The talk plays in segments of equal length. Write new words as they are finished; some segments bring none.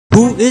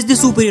is the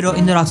superhero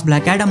in the Rock's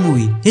Black Adam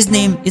movie. His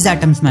name is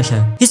Atom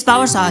Smasher. His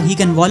powers are he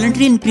can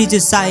voluntarily increase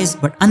his size,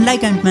 but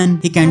unlike Ant-Man,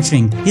 he can't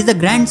shrink. He's the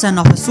grandson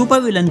of a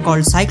supervillain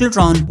called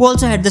Cyclotron who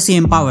also had the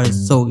same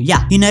powers. So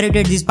yeah, he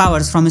inherited these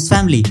powers from his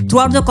family.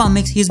 Throughout the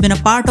comics, he's been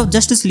a part of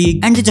Justice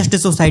League and the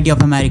Justice Society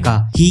of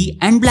America. He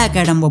and Black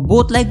Adam were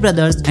both like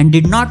brothers and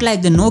did not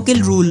like the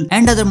no-kill rule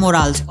and other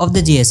morals of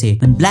the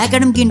JSA. When Black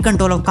Adam gained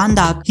control of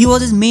Kahndaq, he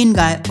was his main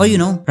guy, or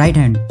right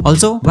hand.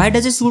 Also, why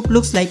does his suit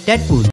looks like Deadpool?